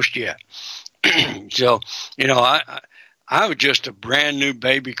Holy Ghost yet. So, I was just a brand new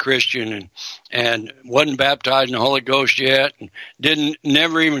baby Christian and wasn't baptized in the Holy Ghost yet, and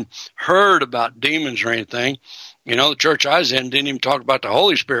never even heard about demons or anything. The church I was in didn't even talk about the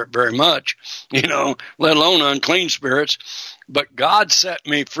Holy Spirit very much, let alone unclean spirits. But God set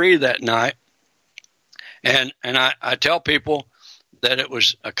me free that night. And I tell people that it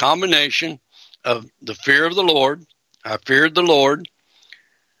was a combination of the fear of the Lord. I feared the Lord,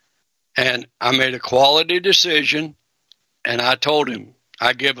 and I made a quality decision, and I told him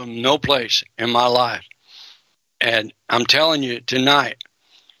I give him no place in my life. And I'm telling you tonight,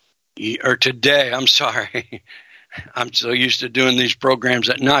 or today, I'm sorry. I'm so used to doing these programs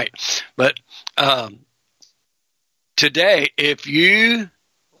at night. But today, if you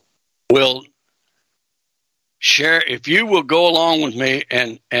will share, if you will go along with me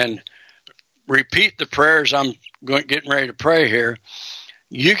and repeat the prayers I'm getting ready to pray here,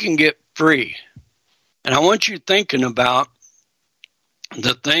 you can get free. And I want you thinking about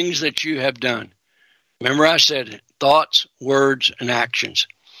the things that you have done. Remember I said it, thoughts, words, and actions.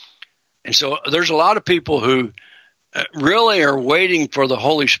 And so there's a lot of people who really are waiting for the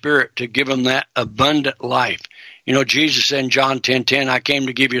Holy Spirit to give them that abundant life. You know, Jesus said in John 10:10, I came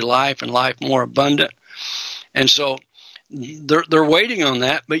to give you life and life more abundant. And so they're waiting on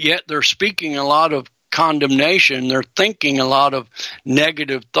that, but yet they're speaking a lot of condemnation. They're thinking a lot of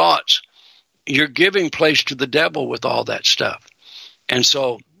negative thoughts. You're giving place to the devil with all that stuff. And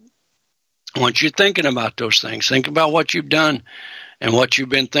so once you're thinking about those things, think about what you've done and what you've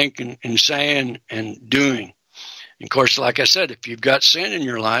been thinking and saying and doing. And of course, like I said, if you've got sin in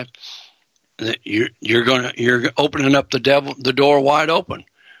your life, you're opening up the door wide open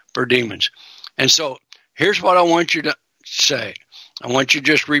for demons. And so here's what I want you to say. I want you to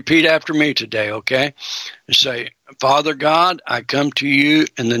just repeat after me today, okay? And say, Father God, I come to you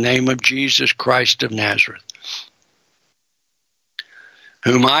in the name of Jesus Christ of Nazareth,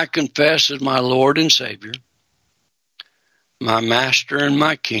 whom I confess as my Lord and Savior, my Master and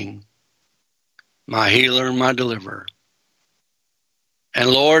my King, my healer and my deliverer. And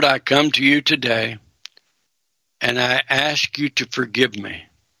Lord, I come to you today, and I ask you to forgive me.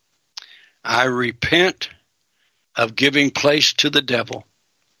 I repent of giving place to the devil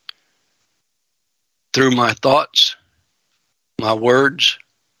through my thoughts, my words,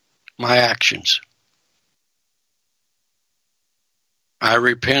 my actions. I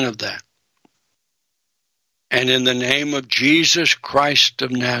repent of that. And in the name of Jesus Christ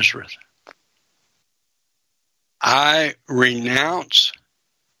of Nazareth, I renounce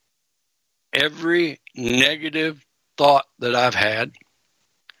every negative thought that I've had.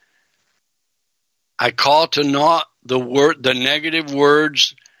 I call to naught the negative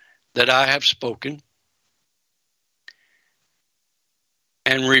words that I have spoken,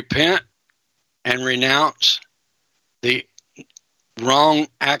 and repent and renounce the wrong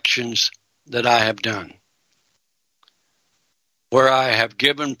actions that I have done, where I have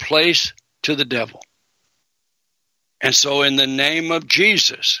given place to the devil. And so in the name of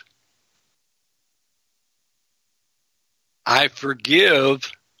Jesus, I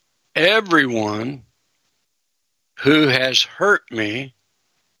forgive everyone who has hurt me,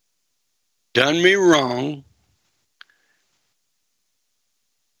 done me wrong,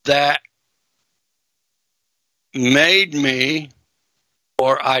 that made me,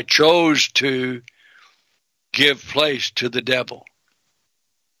 or I chose to give place to the devil.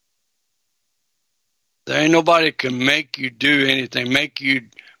 There ain't nobody can make you do anything, make you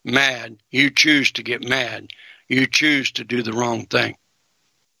mad. You choose to get mad. You choose to do the wrong thing.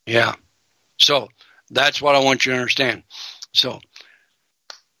 Yeah. So that's what I want you to understand. So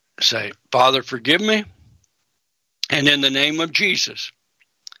say, Father, forgive me. And in the name of Jesus,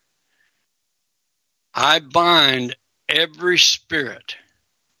 I bind every spirit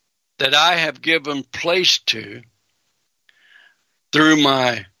that I have given place to through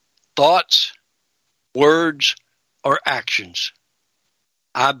my thoughts, words, or actions.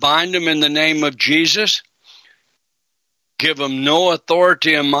 I bind them in the name of Jesus. Give them no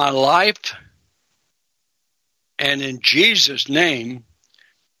authority in my life. And in Jesus' name,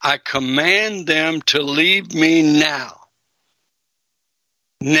 I command them to leave me now.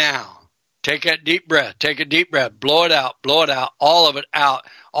 Now. Take that deep breath. Take a deep breath. Blow it out. Blow it out. All of it out.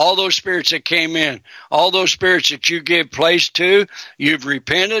 All those spirits that came in, all those spirits that you gave place to, you've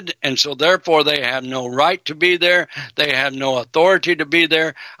repented, and so therefore they have no right to be there. They have no authority to be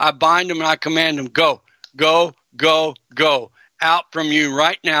there. I bind them and I command them, go, go, go, go. Out from you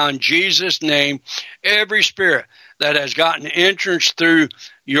right now in Jesus' name. Every spirit that has gotten entrance through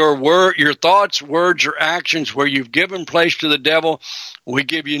your thoughts, words, or actions where you've given place to the devil, we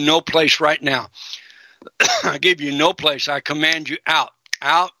give you no place right now. I give you no place. I command you out,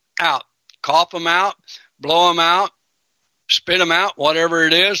 out, out. Cough them out, blow them out, spit them out, whatever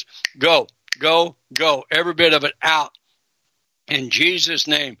it is. Go, go, go. Every bit of it out in Jesus'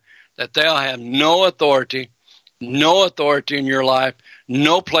 name, that they'll have no authority in your life,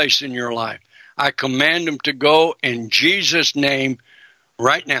 no place in your life. I command them to go in Jesus' name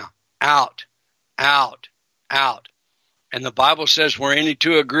right now. Out, out, out. And the Bible says where any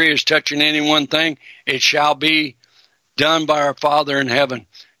two agree is touching any one thing, it shall be done by our Father in heaven.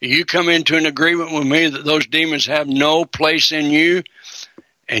 You come into an agreement with me that those demons have no place in you,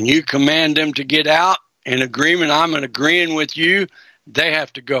 and you command them to get out. In agreement, I'm agreeing with you. They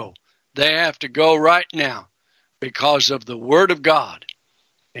have to go. They have to go right now because of the Word of God.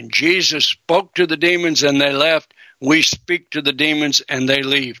 And Jesus spoke to the demons and they left. We speak to the demons and they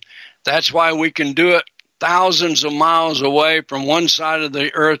leave. That's why we can do it thousands of miles away from one side of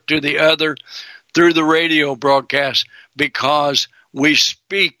the earth to the other through the radio broadcast, because we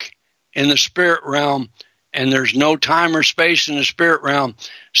speak in the spirit realm, and there's no time or space in the spirit realm,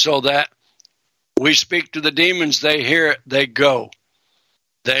 so that we speak to the demons, they hear it, they go.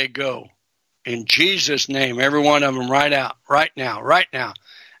 They go. In Jesus' name, every one of them right out, right now,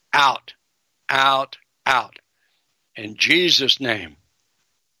 out, out, out. In Jesus' name.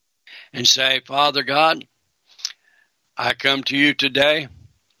 And say, Father God, I come to you today,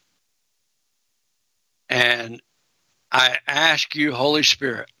 and I ask you, Holy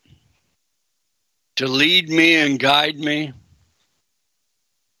Spirit, to lead me and guide me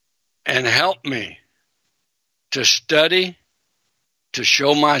and help me to study, to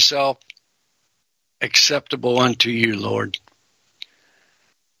show myself acceptable unto you, Lord.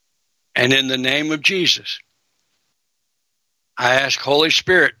 And in the name of Jesus, I ask Holy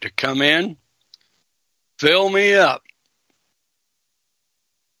Spirit to come in, fill me up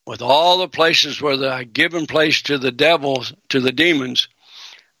with all the places where I've given place to the devils, to the demons.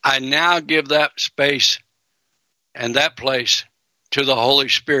 I now give that space and that place to the Holy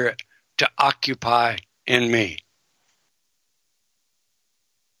Spirit to occupy in me.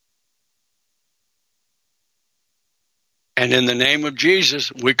 And in the name of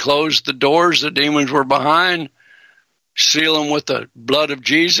Jesus, we close the doors the demons were behind, seal them with the blood of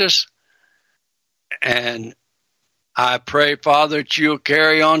Jesus. And I pray, Father, that you'll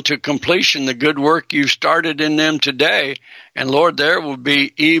carry on to completion the good work you started in them today. And Lord, there will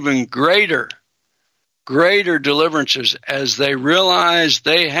be even greater deliverances as they realize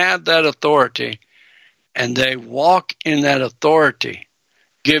they have that authority and they walk in that authority,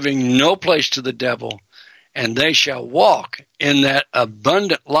 giving no place to the devil. And they shall walk in that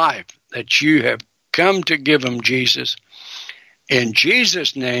abundant life that you have come to give them, Jesus. In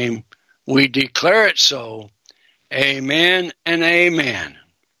Jesus' name, we declare it so. Amen and amen.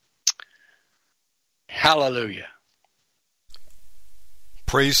 Hallelujah.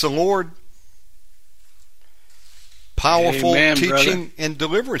 Praise the Lord. Powerful Amen, teaching brother. and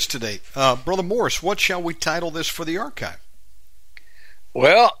deliverance today. Brother Morris, what shall we title this for the archive?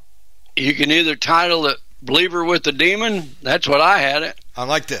 Well, you can either title it Believer with the Demon. That's what I had it. I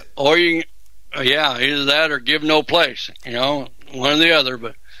like that. Or you can, either that or Give No Place. One or the other.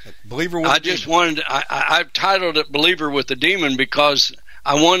 But Believer with I the just demon. wanted, I've titled it Believer with the Demon because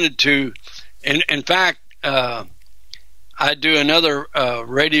I wanted to, in fact, I do another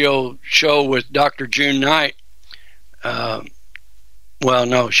radio show with Dr. June Knight. Well,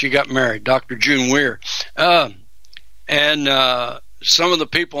 no, she got married, Dr. June Weir. And some of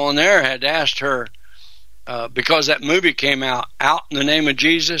the on on there had asked her, because that movie came out in the Name of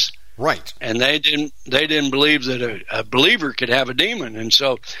Jesus. Right. And they didn't believe that a believer could have a demon. And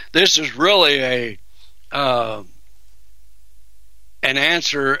so this is really an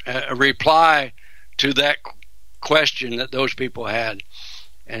answer, a reply to that question that those people had.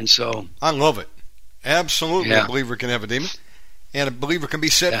 And so I love it. Absolutely. Yeah. A believer can have a demon, and a believer can be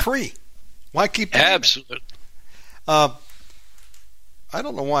set free. Why keep doing absolutely. that? I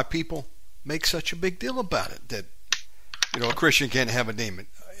don't know why people make such a big deal about it, that a Christian can't have a demon.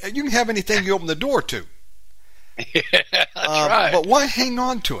 You can have anything you open the door to. Yeah, that's right. But why hang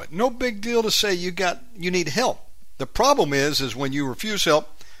on to it? No big deal to say you need help. The problem is when you refuse help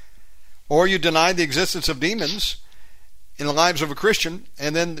or you deny the existence of demons in the lives of a Christian,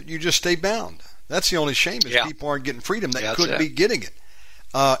 and then you just stay bound. That's the only shame, is people aren't getting freedom that could be getting it.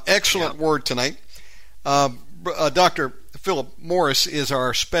 Excellent word tonight. Dr. Phillip Morris is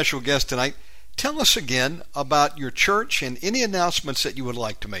our special guest tonight. Tell us again about your church and any announcements that you would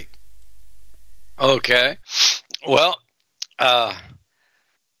like to make. Okay. Well,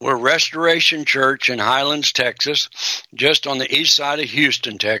 we're Restoration Church in Highlands, Texas, just on the east side of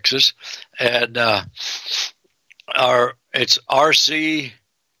Houston, Texas. And it's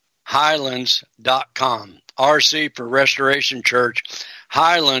rchighlands.com. RC for Restoration Church,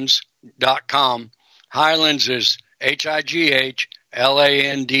 highlands.com. Highlands is HIGHLANDS.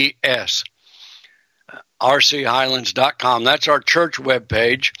 rchighlands.com. That's our church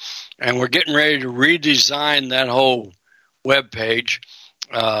webpage, and we're getting ready to redesign that whole webpage.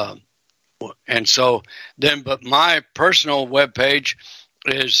 And so then, but my personal webpage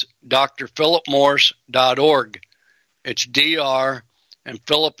is drphillipmorris.org. It's drphillipmorris.org. and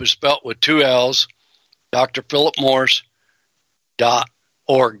Phillip is spelt with 2 L's,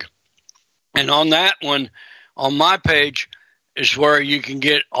 drphillipmorse.org. And on that one, on my page, is where you can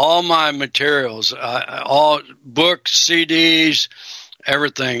get all my materials, all books, CDs,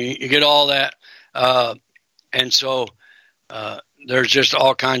 everything. You get all that. And so there's just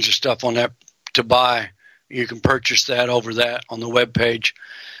all kinds of stuff on that to buy. You can purchase that over that on the webpage.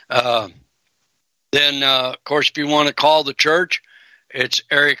 Then, of course, if you want to call the church, it's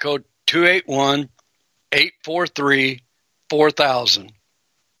area code 281-843-4000.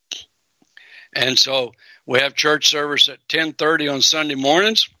 And so we have church service at 10:30 on Sunday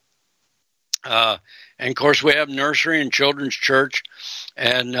mornings. And, of course, we have nursery and children's church.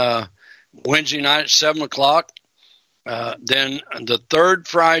 And Wednesday night at 7 o'clock. Then the third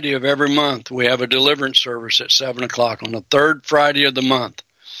Friday of every month, we have a deliverance service at 7 o'clock on the third Friday of the month.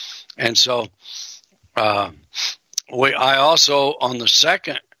 And so I also, on the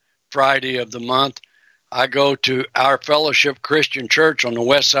second Friday of the month, I go to Our Fellowship Christian Church on the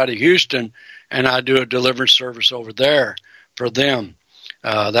west side of Houston, and I do a deliverance service over there for them.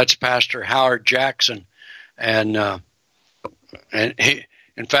 That's Pastor Howard Jackson. And he,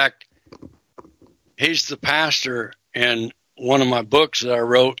 in fact, he's the pastor in one of my books that I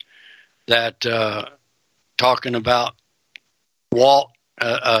wrote that talking about Walt,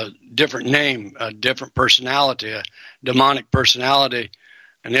 a different name, a different personality, a demonic personality,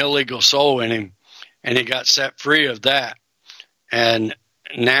 an illegal soul in him, and he got set free of that. And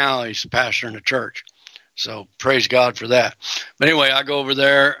now he's pastoring a church. So praise God for that. But anyway, I go over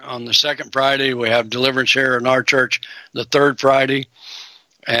there on the second Friday. We have deliverance here in our church the third Friday.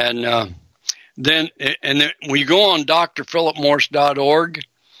 And then when you go on drphillipmorse.org,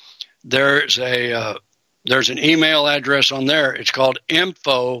 there's an email address on there. It's called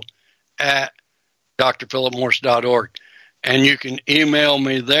info@drphillipmorse.org. And you can email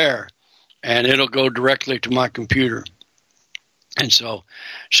me there, and it'll go directly to my computer. And so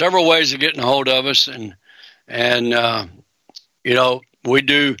several ways of getting a hold of us. And you know, we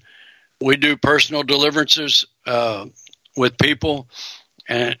do personal deliverances with people.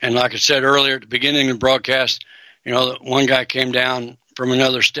 And like I said earlier at the beginning of the broadcast, you know, one guy came down from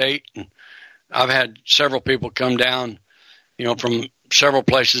another state, and I've had several people come down, you know, from several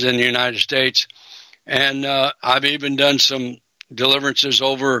places in the United States. And I've even done some deliverances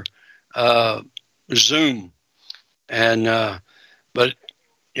over Zoom. And but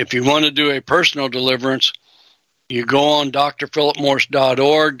if you want to do a personal deliverance, you go on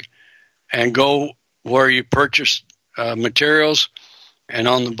drphillipmorse.org and go where you purchase materials. And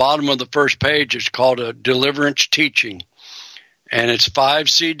on the bottom of the first page, it's called a deliverance teaching. And it's 5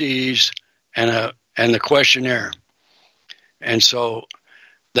 CDs and the questionnaire. And so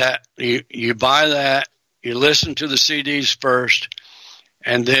that you buy that, you listen to the CDs first,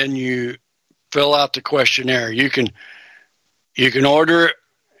 and then you fill out the questionnaire. You can order it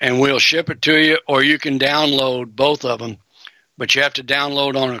and we'll ship it to you, or you can download both of them, but you have to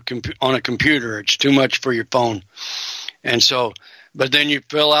download on a computer. It's too much for your phone. And so, but then you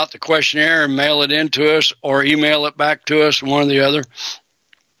fill out the questionnaire and mail it in to us or email it back to us, one or the other,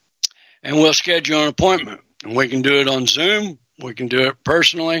 and we'll schedule an appointment. And we can do it on Zoom. We can do it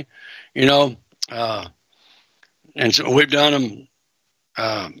personally, you know. And so we've done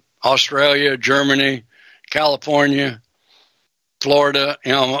them Australia, Germany, California, Florida,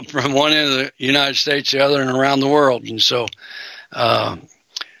 you know, from one end of the United States to the other and around the world. And so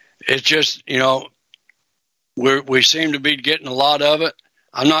it's just, you know, we seem to be getting a lot of it.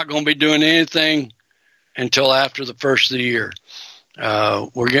 I'm not going to be doing anything until after the first of the year.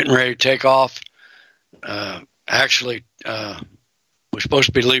 We're getting ready to take off. Actually, we're supposed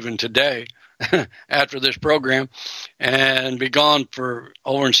to be leaving today after this program and be gone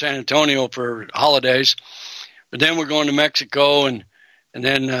over in San Antonio for holidays. But then we're going to Mexico, and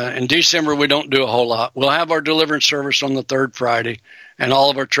then in December we don't do a whole lot. We'll have our deliverance service on the third Friday and all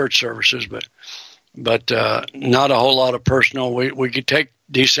of our church services, but not a whole lot of personal. We could take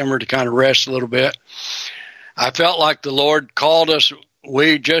December to kind of rest a little bit. I felt like the Lord called us.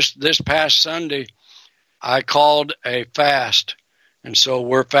 Just this past Sunday, I called a fast. And so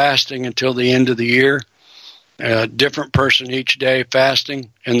we're fasting until the end of the year. A different person each day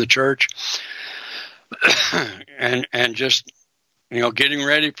fasting in the church. and just, you know, getting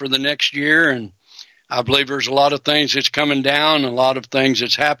ready for the next year. And I believe there's a lot of things that's coming down, a lot of things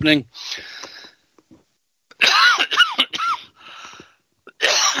that's happening.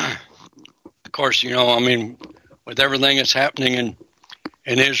 Of course, you know, I mean, with everything that's happening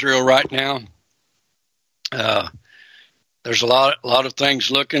in Israel right now, there's a lot of things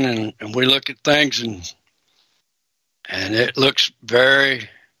looking, and we look at things, And it looks very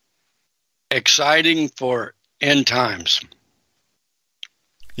exciting for end times.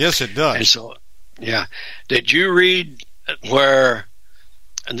 Yes, it does. And so, yeah. Did you read where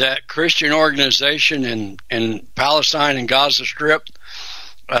that Christian organization in Palestine and Gaza Strip,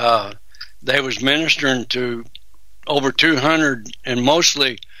 they was ministering to over 200, and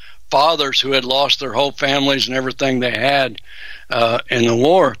mostly fathers who had lost their whole families and everything they had in the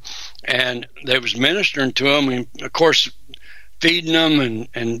war, and they was ministering to them, and of course feeding them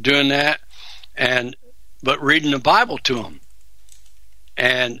and doing that, but reading the Bible to them.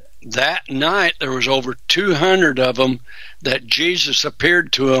 And that night there was over 200 of them that Jesus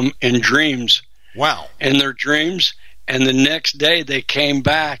appeared to them in dreams. Wow. In their dreams. And the next day they came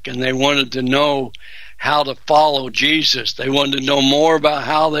back and they wanted to know how to follow Jesus. They wanted to know more about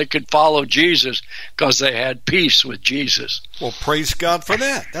how they could follow Jesus because they had peace with Jesus. Well, praise God for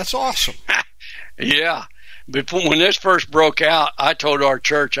that. That's awesome. Yeah. When this first broke out, I told our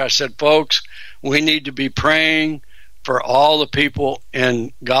church, I said, folks, we need to be praying for all the people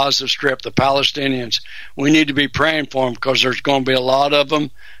in Gaza Strip, the Palestinians. We need to be praying for them because there's going to be a lot of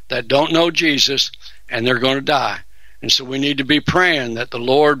them that don't know Jesus and they're going to die. And so we need to be praying that the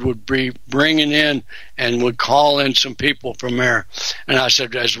Lord would be bringing in and would call in some people from there. And I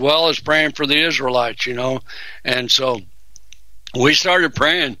said, as well as praying for the Israelites, you know. And so we started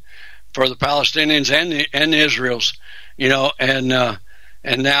praying for the Palestinians and the Israels, you know. And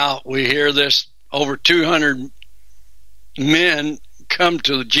now we hear this over 200 men come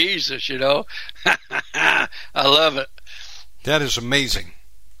to Jesus, you know. I love it. That is amazing.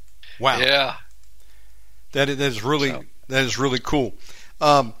 Wow. Yeah. That is really cool.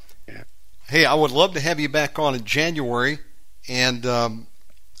 Yeah. Hey, I would love to have you back on in January, and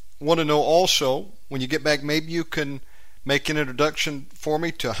want to know also, when you get back, maybe you can make an introduction for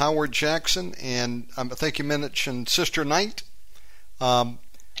me to Howard Jackson, and I think you mentioned Sister Knight.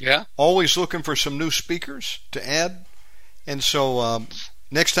 Yeah. Always looking for some new speakers to add. And so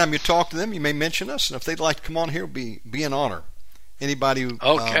next time you talk to them, you may mention us, and if they'd like to come on here, it'd be an honor. Anybody who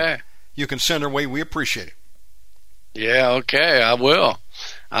you can send our way, we appreciate it. Yeah, okay, I will.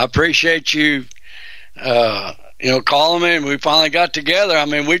 I appreciate you, calling me, and we finally got together. I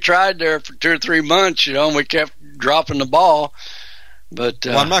mean, we tried there for 2 or 3 months, you know, and we kept dropping the ball. But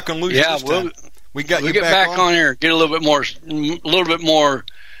well, I'm not going to lose you this time. We get back on here, get a little bit more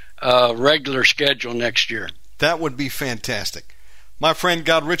regular schedule next year. That would be fantastic. My friend,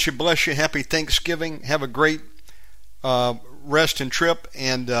 God richly bless you. Happy Thanksgiving. Have a great rest and trip.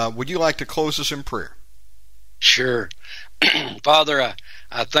 And would you like to close us in prayer? Sure. Father,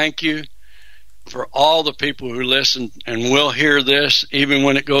 I thank you for all the people who listen and will hear this, even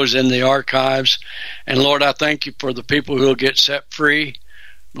when it goes in the archives. And Lord, I thank you for the people who will get set free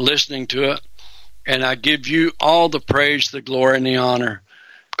listening to it. And I give you all the praise, the glory, and the honor,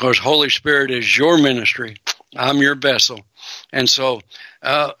 because Holy Spirit is your ministry. I'm your vessel. And so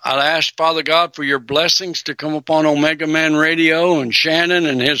I'll ask, Father God, for your blessings to come upon Omegaman Radio and Shannon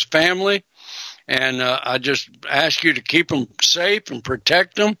and his family. And I just ask you to keep them safe and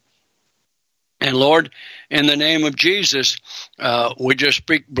protect them. And Lord, in the name of Jesus, we just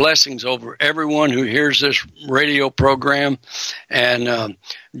speak blessings over everyone who hears this radio program, and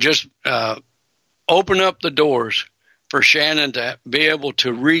just open up the doors for Shannon to be able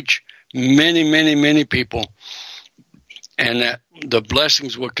to reach many, many, many people, and that the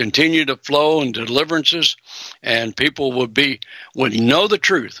blessings will continue to flow and deliverances, and people would know the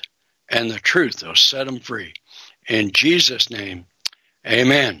truth, and the truth will set them free. In Jesus' name,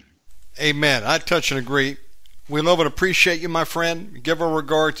 amen. Amen. I touch and agree. We love and appreciate you, my friend. Give our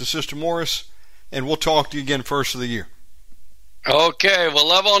regard to Sister Morris, and we'll talk to you again first of the year. Okay, well,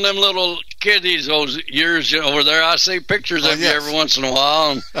 love on them little kiddies those years over there. I see pictures of you every once in a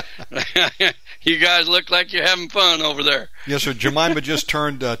while. And you guys look like you're having fun over there. Yes, sir. Jemima just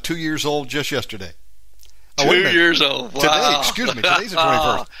turned 2 years old just yesterday. 2 years old. Wow. Today, excuse me. Today's the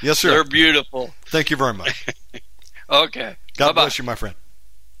 21st. Yes, sir. They're beautiful. Thank you very much. Okay. God bless you, my friend.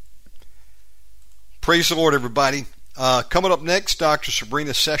 Praise the Lord, everybody. Coming up next, Dr.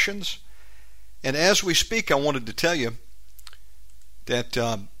 Sabrina Sessions. And as we speak, I wanted to tell you that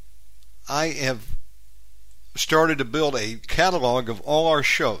I have started to build a catalog of all our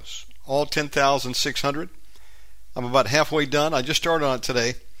shows, all 10,600. I'm about halfway done. I just started on it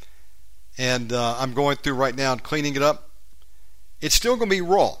today, and I'm going through right now and cleaning it up. It's still going to be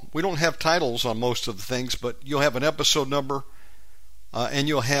raw. We don't have titles on most of the things, but you'll have an episode number, and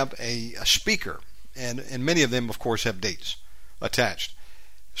you'll have a speaker, and many of them, of course, have dates attached.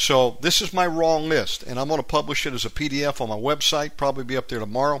 So this is my raw list, and I'm going to publish it as a PDF on my website, probably be up there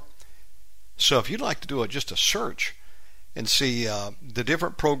tomorrow. So if you'd like to do just a search and see the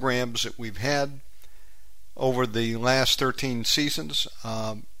different programs that we've had over the last 13 seasons.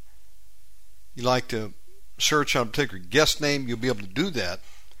 You like to search on a particular guest name, you'll be able to do that.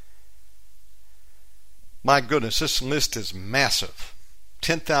 My goodness, this list is massive.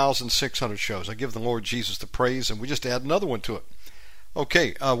 10,600 shows. I give the Lord Jesus the praise, and we just add another one to it.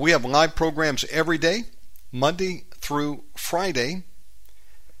 Okay, we have live programs every day, Monday through Friday.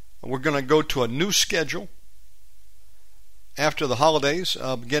 We're going to go to a new schedule after the holidays,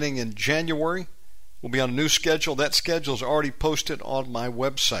 beginning in January. We'll be on a new schedule. That schedule is already posted on my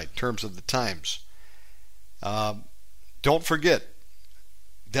website in terms of the times. Don't forget,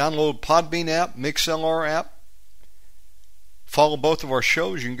 download Podbean app, MixLR app. Follow both of our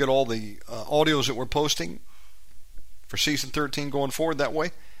shows. You can get all the audios that we're posting for season 13 going forward that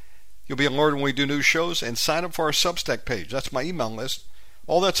way. You'll be alerted when we do new shows, and sign up for our Substack page. That's my email list.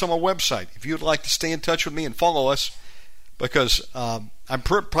 All that's on my website. If you'd like to stay in touch with me and follow us, because I'm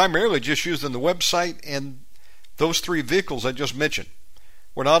primarily just using the website and those three vehicles I just mentioned.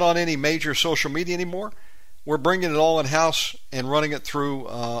 We're not on any major social media anymore. We're bringing it all in-house and running it through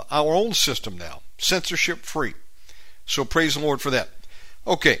our own system now, censorship-free. So praise the Lord for that.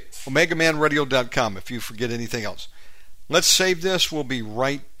 Okay, OmegamanRadio.com if you forget anything else. Let's save this. We'll be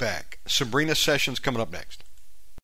right back. Sabrina Sessions coming up next.